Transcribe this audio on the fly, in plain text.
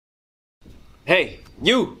Hey,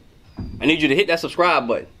 you! I need you to hit that subscribe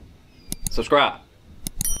button. Subscribe.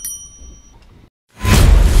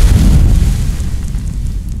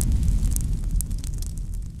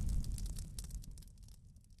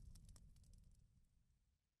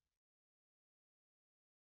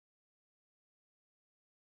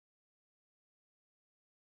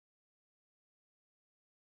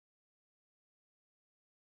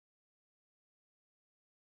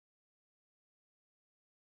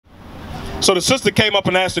 So the sister came up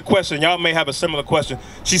and asked a question. Y'all may have a similar question.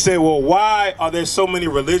 She said, well, why are there so many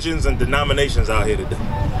religions and denominations out here today?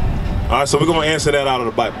 All right, so we're going to answer that out of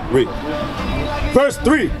the Bible. Read. Verse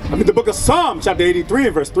 3, the book of Psalm, chapter 83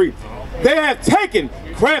 and verse 3. They have taken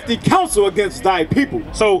crafty counsel against thy people.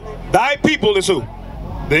 So thy people is who?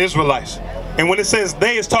 The Israelites. And when it says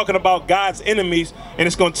they, it's talking about God's enemies, and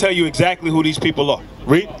it's going to tell you exactly who these people are.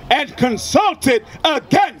 Read. And consulted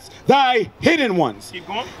against thy hidden ones. Keep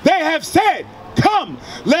going. They have said, come,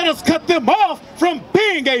 let us cut them off from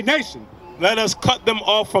being a nation. Let us cut them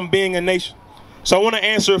off from being a nation. So I want to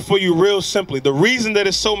answer it for you real simply. The reason that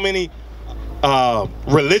there's so many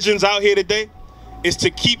religions out here today is to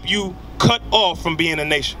keep you cut off from being a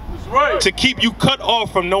nation. That's right. To keep you cut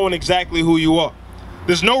off from knowing exactly who you are.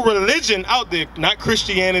 There's no religion out there, not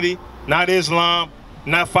Christianity, not Islam,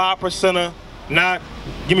 not 5%er, not,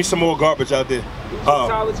 give me some more garbage out there.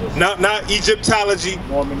 Not Egyptology,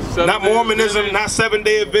 not Mormonism, not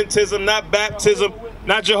Seventh-day Adventism, not baptism,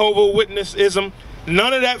 not Jehovah's Witnessism.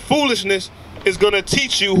 None of that foolishness is going to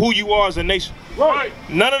teach you who you are as a nation. Right.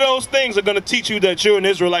 None of those things are going to teach you that you're an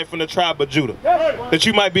Israelite from the tribe of Judah. That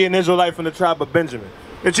you might be an Israelite from the tribe of Benjamin.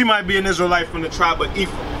 That you might be an Israelite from the tribe of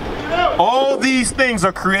Ephraim. All these things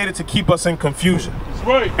are created to keep us in confusion.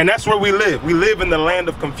 Right. And that's where we live. We live in the land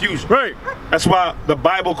of confusion. Right. That's why the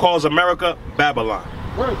Bible calls America Babylon.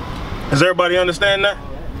 Right. Does everybody understand that?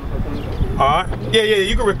 All right. Yeah,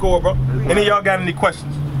 you can record, bro. Any of y'all got any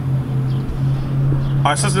questions? All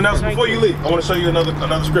right, Sister Nelson, before you leave, I want to show you another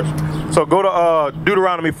scripture. So go to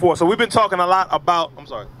Deuteronomy 4. So we've been talking a lot about,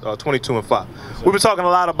 22 and 5. We've been talking a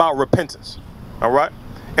lot about repentance, all right?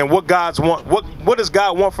 And what God's want, what does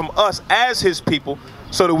God want from us as his people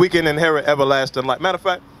so that we can inherit everlasting life? Matter of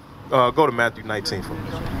fact, go to Matthew 19 for me.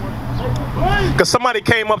 Because somebody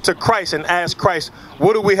came up to Christ and asked Christ,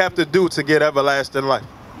 what do we have to do to get everlasting life?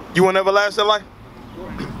 You want everlasting life?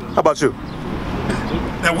 How about you?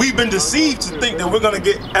 Now, we've been deceived to think that we're going to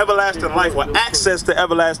get everlasting life or access to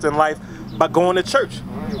everlasting life by going to church.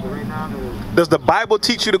 Does the Bible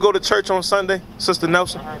teach you to go to church on Sunday, Sister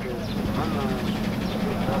Nelson?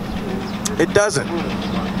 It doesn't.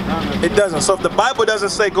 It doesn't. So if the Bible doesn't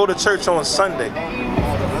say go to church on Sunday,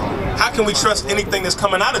 how can we trust anything that's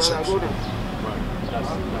coming out of church?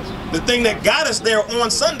 The thing that got us there on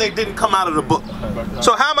Sunday didn't come out of the book.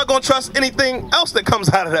 So how am I going to trust anything else that comes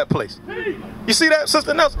out of that place? You see that,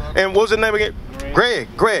 Sister Nelson? And what was your name again?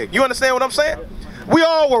 Greg. You understand what I'm saying? We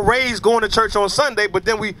all were raised going to church on Sunday, but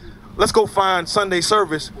then let's go find Sunday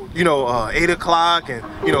service, 8 o'clock and,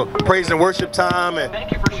 praise and worship time and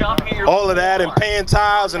all of that and paying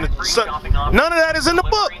tithes and none of that is in the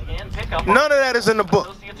book. None of that is in the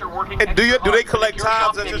book. And do they collect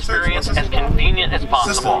tithes at your church? As convenient as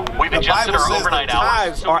possible. We've adjusted our overnight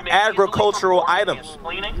hours. Tithes are agricultural items.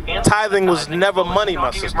 Tithing was never money, my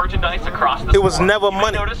sister. It was never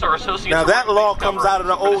money. Now that law comes out of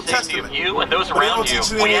the Old Testament. You and those But they around don't you.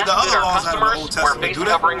 teach you We any of ask the that other our laws out of the Old customers wear Testament, face do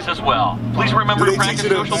they? coverings as well. Please remember Do to they practice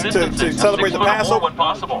teach you social to distancing. celebrate the 6 foot or more Passover? when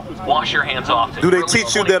possible. Wash your hands often. Do they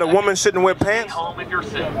teach you that a woman shouldn't wear pants?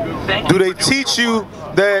 Do they teach you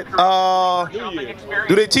that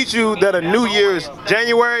a New Year is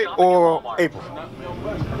January or April?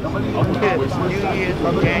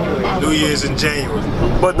 New Year's in January.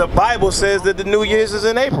 But the Bible says that the New Year's is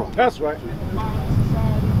in April. That's right.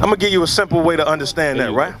 I'm gonna give you a simple way to understand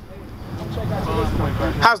that, right?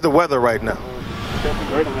 How's the weather right now?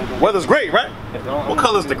 Weather's great, right? What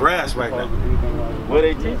color's the grass right now? Well,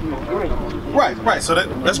 they teach me green. Right. So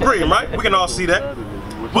that's green, right? We can all see that.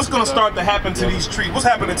 What's gonna start to happen to these trees? What's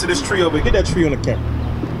happening to this tree over here? Get that tree on the camera.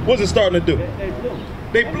 What's it starting to do?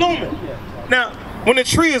 They blooming. Now, when the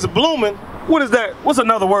tree is blooming, what is that? What's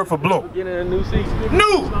another word for bloom? Getting a new season.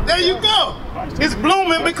 New. There you go. It's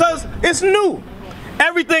blooming because it's new.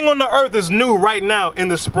 Everything on the earth is new right now in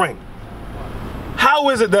the spring. How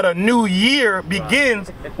is it that a new year begins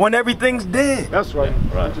when everything's dead? That's right.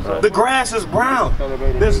 The grass is brown.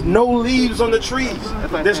 There's no leaves on the trees.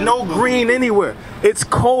 There's no green anywhere. It's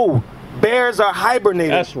cold. Bears are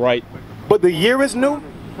hibernating. That's right. But the year is new?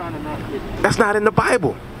 That's not in the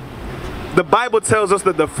Bible. The Bible tells us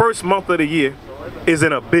that the first month of the year is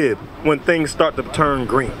in Abib, when things start to turn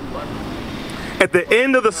green. At the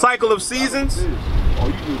end of the cycle of seasons,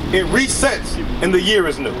 it resets and the year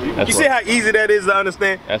is new. You see how easy that is to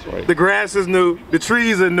understand? That's right. The grass is new, the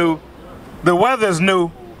trees are new, the weather's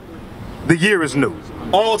new, the year is new.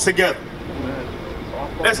 All together.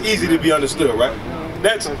 That's easy to be understood, right?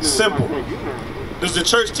 That's simple. Does the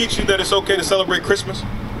church teach you that it's okay to celebrate Christmas?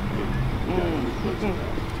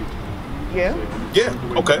 Yeah.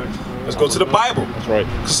 Yeah, okay. Let's go to the Bible. That's right.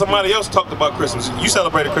 Because somebody else talked about Christmas. You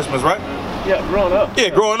celebrated Christmas, right? Yeah, growing up. Yeah,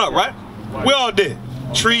 growing up, right? We all did.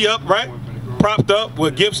 Tree up, right? Propped up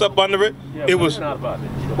with gifts up under it. It was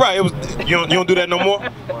right. It was. You don't do that no more.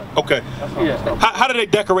 Okay. How do they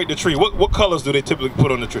decorate the tree? What colors do they typically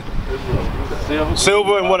put on the tree?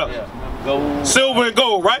 Silver and what else? Gold. Silver and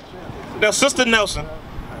gold, right? Now, Sister Nelson,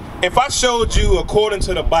 if I showed you according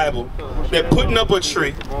to the Bible that putting up a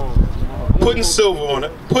tree, putting silver on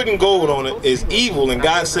it, putting gold on it is evil, and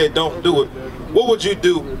God said don't do it, what would you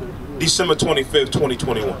do December 25th,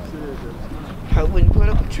 2021? I wouldn't put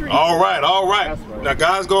up a tree. All right, all right. Now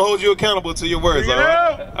God's gonna hold you accountable to your words, all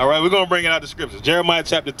right? All right, we're gonna bring it out the scriptures. Jeremiah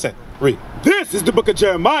chapter 10. Read. This is the book of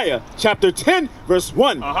Jeremiah, chapter 10, verse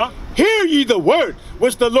 1. Hear ye the word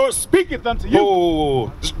which the Lord speaketh unto you.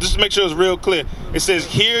 Oh, just to make sure it's real clear. It says,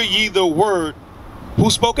 hear ye the word. Who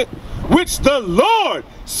spoke it? Which the Lord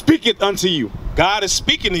speaketh unto you. God is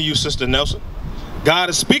speaking to you, Sister Nelson. God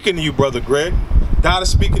is speaking to you, Brother Greg. God is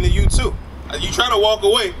speaking to you too. You trying to walk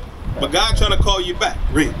away, but God trying to call you back.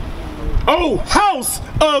 Read. O house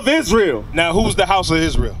of Israel. Now, who's the house of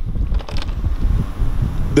Israel?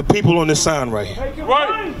 The people on this sign right here.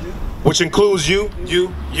 Right. Which includes you,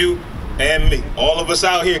 and me. All of us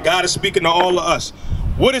out here. God is speaking to all of us.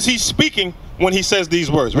 What is he speaking when he says these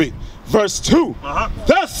words? Read. Verse 2.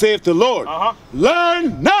 Thus saith the Lord,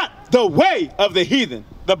 learn not the way of the heathen.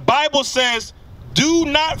 The Bible says, do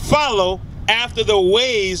not follow after the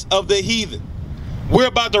ways of the heathen. We're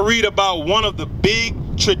about to read about one of the big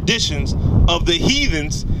traditions of the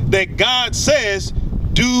heathens that God says,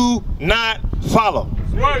 do not follow.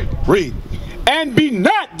 Right. Read. And be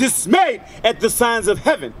not dismayed at the signs of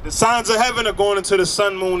heaven. The signs of heaven are going into the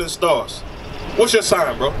sun, moon, and stars. What's your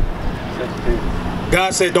sign, bro?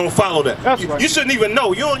 God said don't follow that. That's right. You shouldn't even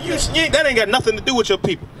know. That ain't got nothing to do with your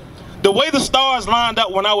people. The way the stars lined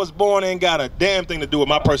up when I was born ain't got a damn thing to do with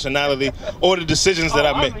my personality or the decisions that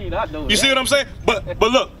I made. You see what I'm saying? But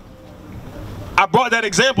look, I brought that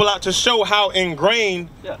example out to show how ingrained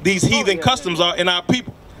these heathen customs are in our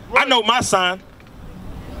people. I know my sign.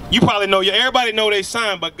 You probably know everybody know their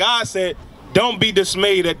sign, but God said, don't be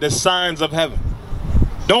dismayed at the signs of heaven.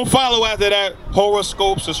 Don't follow after that,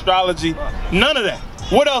 horoscopes, astrology, none of that.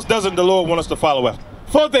 What else doesn't the Lord want us to follow after?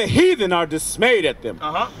 For the heathen are dismayed at them.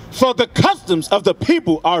 For the customs of the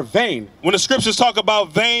people are vain. When the scriptures talk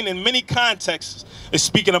about vain in many contexts, it's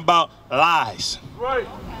speaking about lies. Right.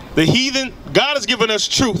 The heathen, God has given us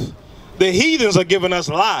truth. The heathens are giving us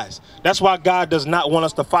lies. That's why God does not want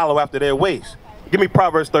us to follow after their ways. Give me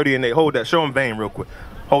Proverbs 30 and 8. Hold that. Show them vain real quick.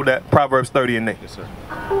 Hold that. Proverbs 30 and 8. Yes, sir.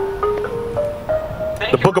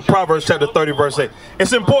 The book of Proverbs chapter 30 verse 8.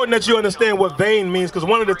 It's important that you understand what vain means, because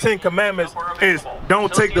one of the 10 commandments is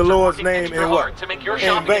don't take the Lord's name in what?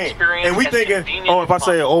 In vain. And we thinking, oh, if I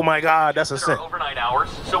say, oh my God, that's a sin.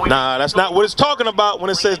 Nah, that's not what it's talking about when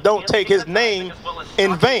it says don't take his name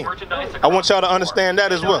in vain. I want y'all to understand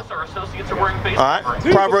that as well. All right,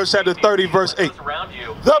 Proverbs chapter 30 verse 8.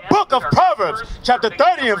 The book of Proverbs chapter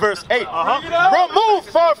 30 and verse 8. Remove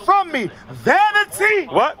far from me vanity.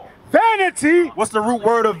 What? Vanity. What's the root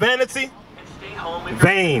word of vanity?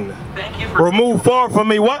 Vain. Remove far from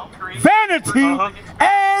me what? Vanity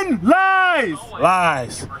and lies.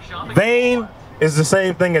 Lies. Vain is the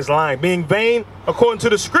same thing as lying. Being vain, according to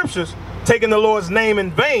the scriptures, taking the Lord's name in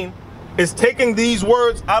vain is taking these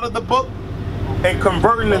words out of the book and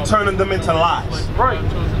converting and turning them into lies. Right.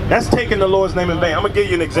 That's taking the Lord's name in vain. I'm gonna give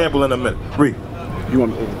you an example in a minute. Read. You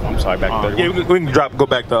want? I'm sorry. Back to 31. Yeah, we can go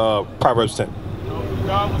back to Proverbs 10.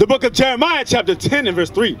 The book of Jeremiah chapter 10 and verse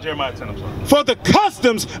 3. Jeremiah 10, I'm sorry. For the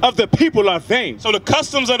customs of the people are vain. So the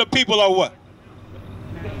customs of the people are what?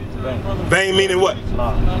 Vain meaning what?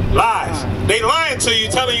 Lies. They lying to you,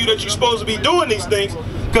 telling you that you're supposed to be doing these things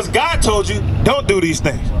because God told you don't do these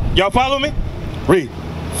things. Y'all follow me? Read.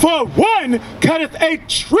 For one cutteth a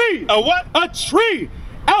tree. A what? A tree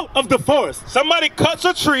out of the forest. Somebody cuts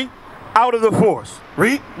a tree out of the forest.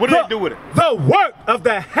 Read. What do they do with it? The work of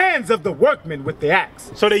the hands of the workmen with the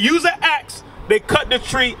axe. So they use an axe. They cut the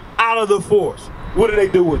tree out of the forest. What do they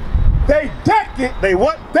do with it? They deck it. They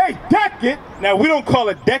what? They deck it. Now we don't call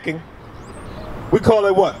it decking. We call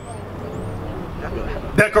it what?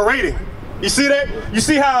 Decorating. You see that? You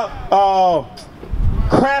see how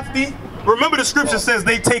crafty remember the scripture says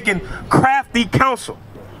they taking crafty counsel.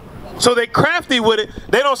 So they crafty with it.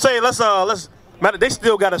 They don't say let's. Matter, they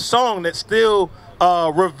still got a song that still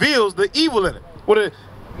reveals the evil in it. What it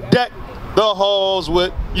deck the halls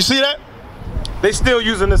with. You see that? They still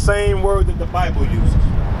using the same word that the Bible uses.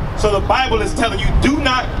 So the Bible is telling you, do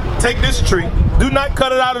not take this tree, do not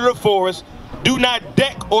cut it out of the forest, do not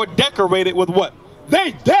deck or decorate it with what?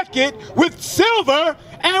 They deck it with silver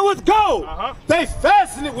and with gold. They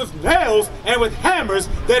fasten it with nails and with hammers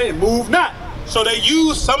that it move not. So they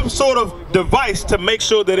use some sort of device to make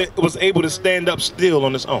sure that it was able to stand up still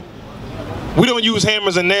on its own. We don't use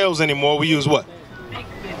hammers and nails anymore. We use what?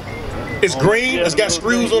 It's green. It's got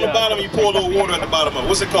screws on the bottom. You pour a little water at the bottom of it.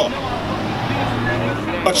 What's it called?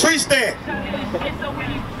 A tree stand.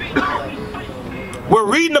 We're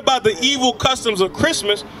reading about the evil customs of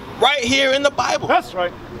Christmas right here in the Bible. That's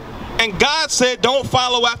right. And God said, don't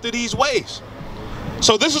follow after these ways.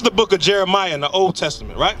 So this is the book of Jeremiah in the Old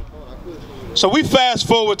Testament, right? So we fast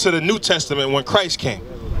forward to the New Testament when Christ came.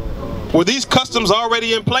 Were these customs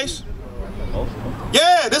already in place?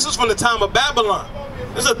 Yeah, this is from the time of Babylon.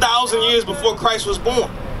 This is 1,000 years before Christ was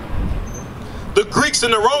born. The Greeks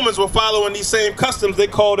and the Romans were following these same customs. They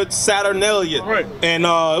called it Saturnalia. Right. And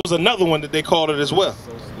it was another one that they called it as well.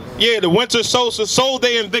 Yeah, the winter solstice, Sol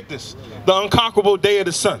Day Invictus, the unconquerable day of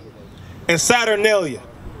the sun. And Saturnalia.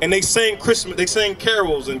 And they sang Christmas, they sang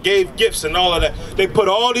carols and gave gifts and all of that. They put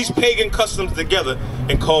all these pagan customs together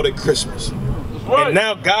and called it Christmas. Right. And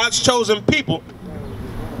now God's chosen people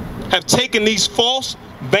have taken these false,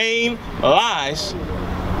 vain lies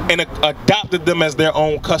and adopted them as their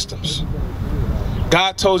own customs.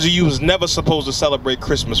 God told you was never supposed to celebrate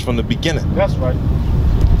Christmas from the beginning. That's right.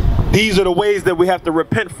 These are the ways that we have to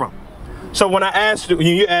repent from. So when I asked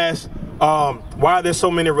you asked, why are there so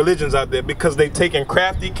many religions out there? Because they've taken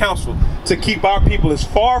crafty counsel to keep our people as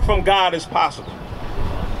far from God as possible.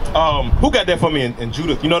 Who got that for me in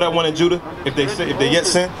Judah? You know that one in Judah? If they yet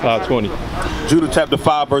sin? 5:20. Judah chapter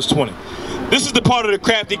 5 verse 20. This is the part of the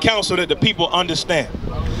crafty counsel that the people understand.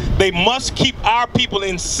 They must keep our people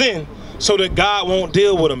in sin so that God won't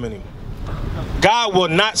deal with them anymore. God will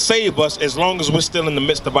not save us as long as we're still in the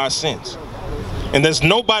midst of our sins. And there's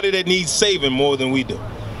nobody that needs saving more than we do.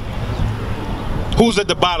 Who's at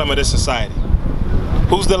the bottom of this society?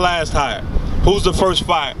 Who's the last hired? Who's the first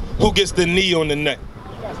fired? Who gets the knee on the neck?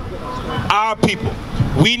 Our people.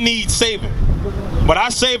 We need saving. But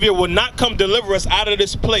our Savior will not come deliver us out of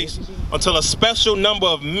this place until a special number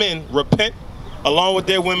of men repent along with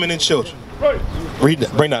their women and children. Read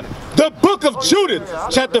that. Bring that. The book of Judith,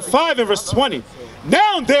 chapter 5 and verse 20.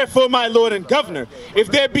 Now therefore, my Lord and Governor, if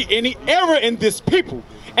there be any error in this people,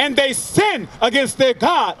 and they sin against their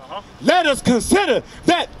God, let us consider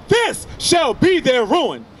that this shall be their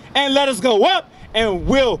ruin, and let us go up and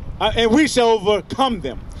we shall overcome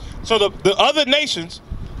them. So the other nations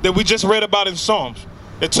that we just read about in Psalms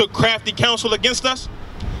that took crafty counsel against us,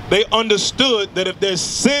 they understood that if there's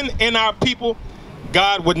sin in our people,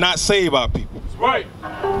 God would not save our people. Right.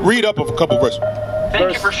 Read up a couple verses.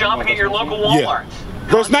 Thank you for shopping at your local Walmart. Yeah.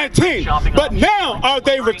 Verse 19, but now are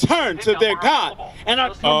they returned to their God. And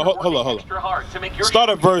hold on. Start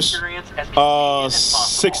at verse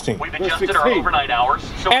 16. We've adjusted our overnight hours,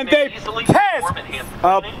 so and they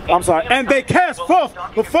cast forth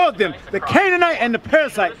before them the Canaanite and the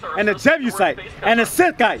Perizzite and the Jebusite and the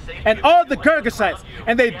Sitkite and all the Girgashites,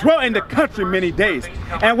 and they dwelt in the country many days.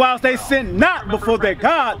 And whilst they sinned not before their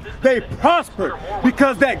God, they prospered,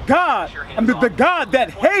 because that God, the God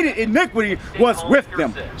that hated iniquity, was with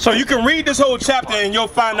them. So you can read this whole chapter and you'll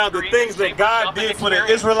find out the things that God did for the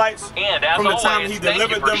Israelites from the time He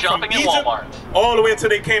delivered them from Egypt all the way until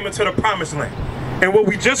they came into the Promised Land. And what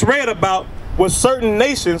we just read about was certain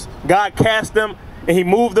nations, God cast them and He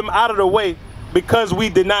moved them out of the way because we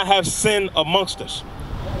did not have sin amongst us.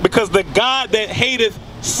 Because the God that hateth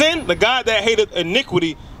sin, the God that hateth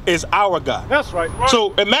iniquity, is our God. That's right.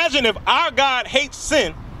 So imagine if our God hates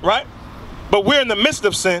sin, right? But we're in the midst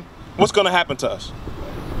of sin, what's going to happen to us?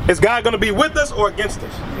 Is God going to be with us or against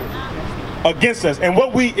us? Against us. And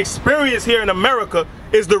what we experience here in America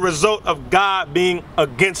is the result of God being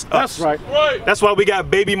against us. That's right. That's why we got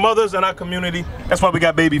baby mothers in our community. That's why we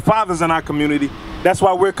got baby fathers in our community. That's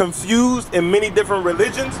why we're confused in many different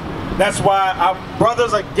religions. That's why our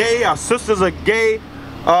brothers are gay, our sisters are gay.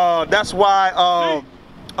 That's why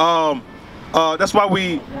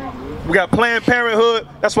we got Planned Parenthood.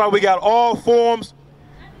 That's why we got all forms.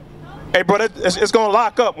 Hey, bro, it's going to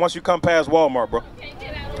lock up once you come past Walmart, bro.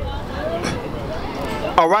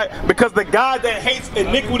 All right? Because the God that hates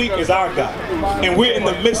iniquity is our God. And we're in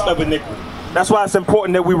the midst of iniquity. That's why it's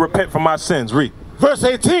important that we repent from our sins. Read. Verse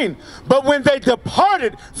 18, but when they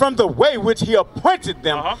departed from the way which he appointed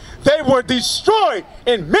them, they were destroyed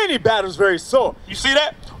in many battles very sore. You see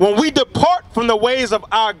that? When we depart from the ways of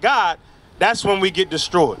our God, that's when we get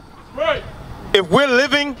destroyed. Right. If we're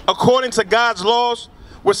living according to God's laws,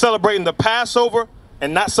 we're celebrating the Passover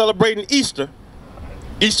and not celebrating Easter.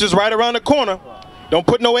 Easter's right around the corner. Don't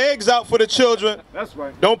put no eggs out for the children. That's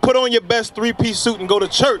right. Don't put on your best three-piece suit and go to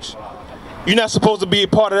church. You're not supposed to be a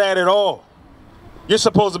part of that at all. You're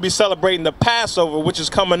supposed to be celebrating the Passover, which is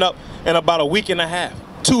coming up in about a week and a half,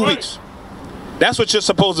 2 weeks. That's what you're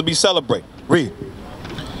supposed to be celebrating. Read.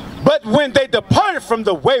 But when they departed from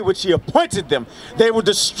the way which he appointed them, they were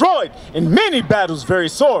destroyed in many battles very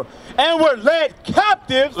sore, and were led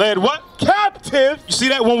captive. Led what? Captive. You see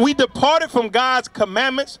that? When we departed from God's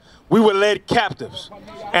commandments, we were led captives.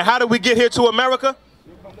 And how did we get here to America?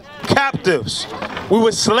 Captives. We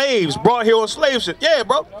were slaves, brought here on slave ship. Yeah,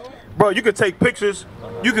 bro. Bro, you can take pictures,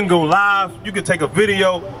 you can go live, you can take a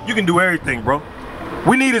video, you can do everything, bro.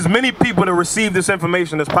 We need as many people to receive this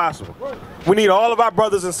information as possible. We need all of our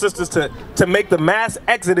brothers and sisters to make the mass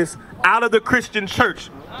exodus out of the Christian church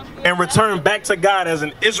and return back to God as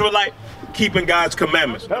an Israelite, keeping God's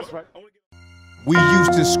commandments. That's right. We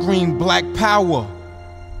used to scream black power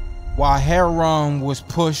while Heron was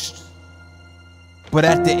pushed. But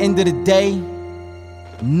at the end of the day,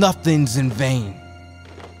 nothing's in vain.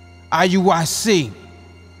 IUIC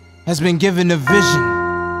has been given a vision.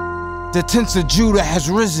 The tents of Judah has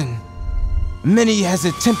risen. Many has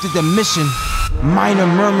attempted the mission. Minor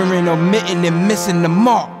murmuring, omitting, and missing the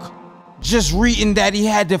mark. Just reading that he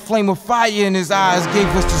had the flame of fire in his eyes gave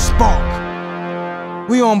us the spark.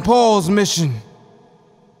 We on Paul's mission.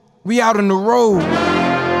 We out on the road,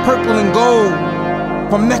 purple and gold.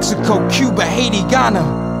 From Mexico, Cuba, Haiti,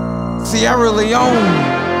 Ghana, Sierra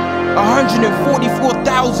Leone.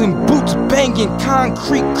 144,000 boots banging,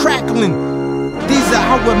 concrete crackling. These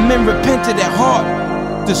are our men repented at heart.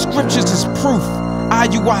 The scriptures is proof.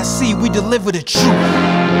 IUIC, we deliver the truth.